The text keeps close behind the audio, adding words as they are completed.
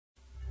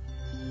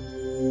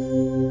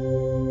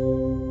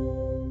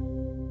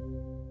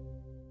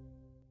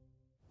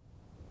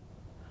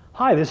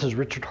Hi, this is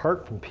Richard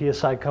Hart from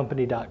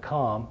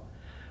psicompany.com,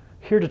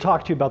 here to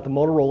talk to you about the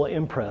Motorola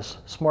IMPRES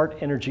Smart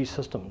Energy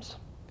Systems.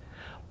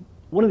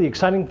 One of the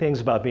exciting things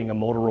about being a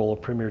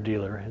Motorola Premier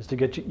dealer is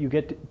you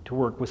get to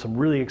work with some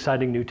really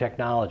exciting new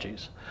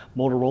technologies.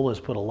 Motorola has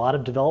put a lot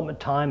of development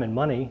time and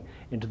money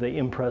into the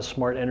IMPRES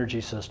Smart Energy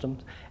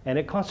Systems, and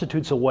it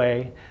constitutes a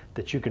way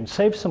that you can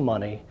save some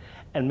money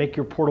and make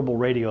your portable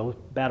radio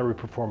battery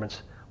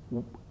performance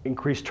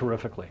increase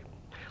terrifically.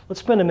 Let's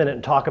spend a minute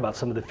and talk about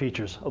some of the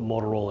features of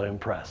Motorola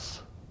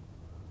IMPRES.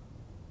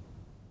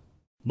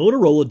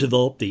 Motorola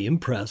developed the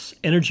IMPRES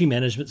energy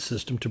management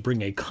system to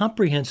bring a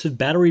comprehensive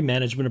battery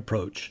management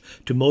approach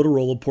to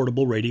Motorola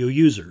portable radio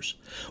users,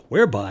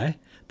 whereby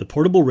the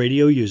portable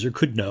radio user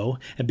could know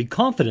and be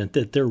confident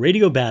that their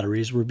radio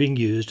batteries were being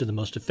used in the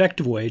most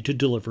effective way to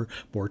deliver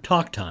more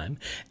talk time,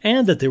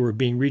 and that they were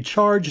being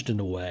recharged in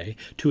a way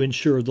to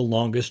ensure the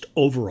longest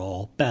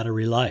overall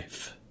battery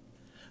life.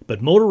 But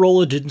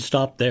Motorola didn't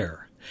stop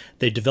there.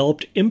 They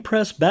developed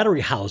IMPRES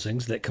battery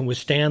housings that can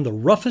withstand the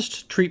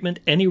roughest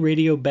treatment any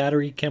radio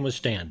battery can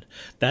withstand.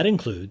 That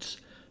includes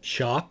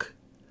shock,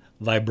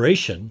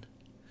 vibration,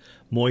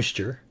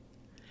 moisture,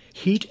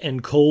 heat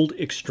and cold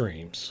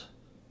extremes.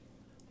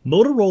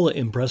 Motorola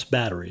IMPRES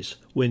batteries,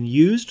 when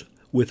used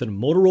with a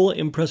Motorola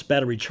IMPRES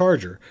battery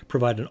charger,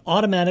 provide an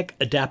automatic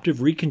adaptive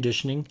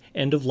reconditioning,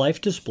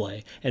 end-of-life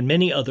display, and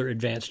many other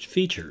advanced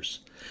features.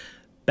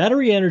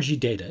 Battery energy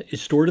data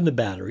is stored in the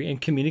battery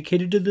and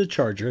communicated to the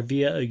charger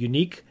via a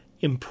unique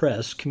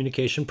IMPRES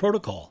communication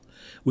protocol,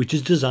 which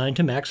is designed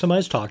to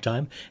maximize talk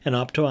time and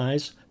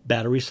optimize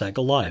battery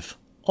cycle life,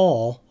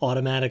 all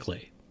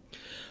automatically.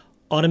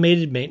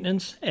 Automated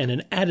maintenance and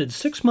an added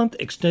 6-month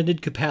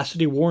extended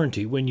capacity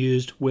warranty when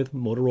used with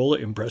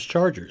Motorola IMPRES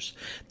chargers.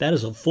 That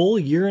is a full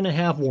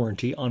 1.5-year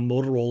warranty on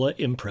Motorola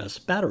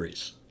IMPRES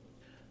batteries.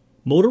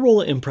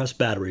 Motorola IMPRES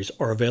batteries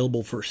are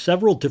available for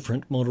several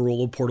different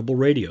Motorola portable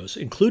radios,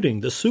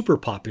 including the super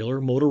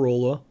popular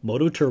Motorola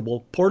Moto Turbo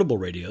portable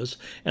radios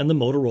and the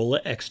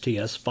Motorola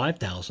XTS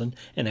 5000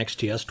 and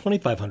XTS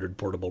 2500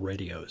 portable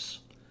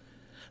radios.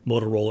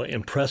 Motorola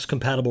IMPRES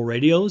compatible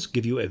radios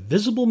give you a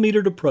visible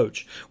metered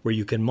approach where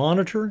you can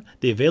monitor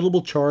the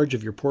available charge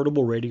of your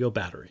portable radio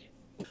battery.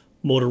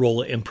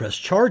 Motorola IMPRES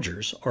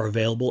chargers are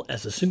available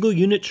as a single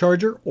unit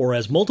charger or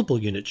as multiple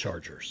unit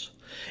chargers.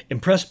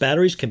 IMPRES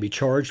batteries can be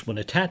charged when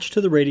attached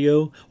to the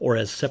radio or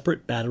as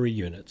separate battery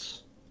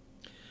units.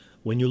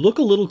 When you look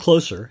a little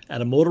closer at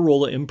a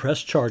Motorola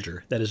IMPRES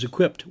charger that is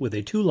equipped with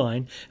a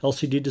 2-line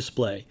LCD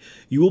display,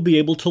 you will be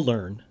able to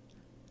learn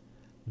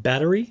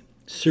battery,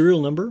 serial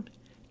number,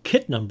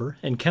 kit number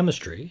and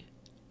chemistry,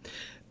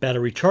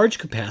 battery charge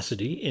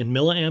capacity in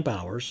milliamp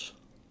hours,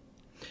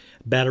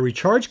 battery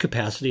charge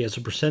capacity as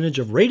a percentage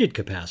of rated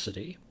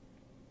capacity,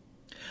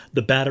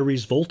 the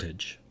battery's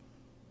voltage,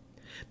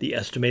 the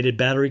estimated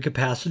battery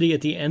capacity at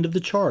the end of the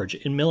charge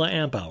in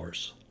milliamp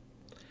hours,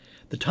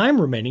 the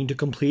time remaining to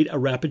complete a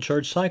rapid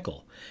charge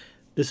cycle.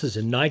 This is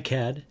in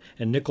NiCad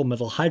and nickel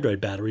metal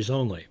hydride batteries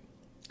only.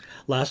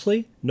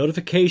 Lastly,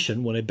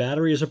 notification when a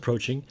battery is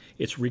approaching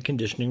its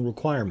reconditioning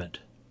requirement.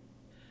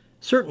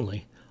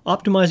 Certainly,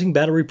 optimizing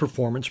battery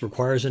performance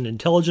requires an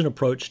intelligent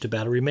approach to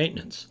battery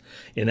maintenance.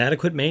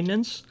 Inadequate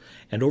maintenance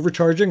and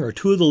overcharging are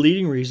two of the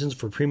leading reasons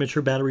for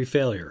premature battery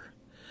failure.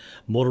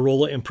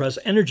 Motorola IMPRES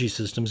energy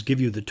systems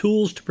give you the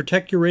tools to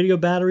protect your radio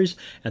batteries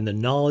and the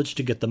knowledge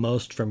to get the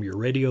most from your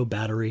radio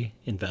battery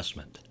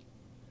investment.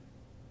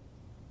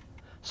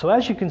 So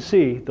as you can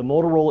see, the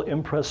Motorola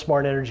IMPRES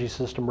Smart Energy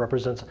System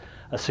represents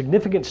a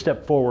significant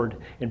step forward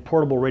in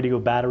portable radio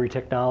battery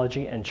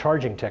technology and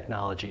charging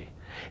technology.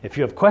 If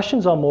you have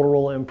questions on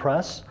Motorola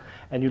IMPRES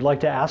and you'd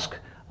like to ask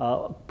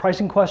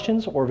pricing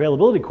questions or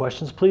availability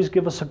questions, please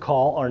give us a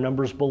call. Our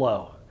number's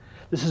below.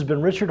 This has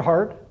been Richard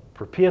Hart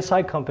for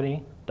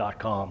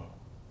psicompany.com.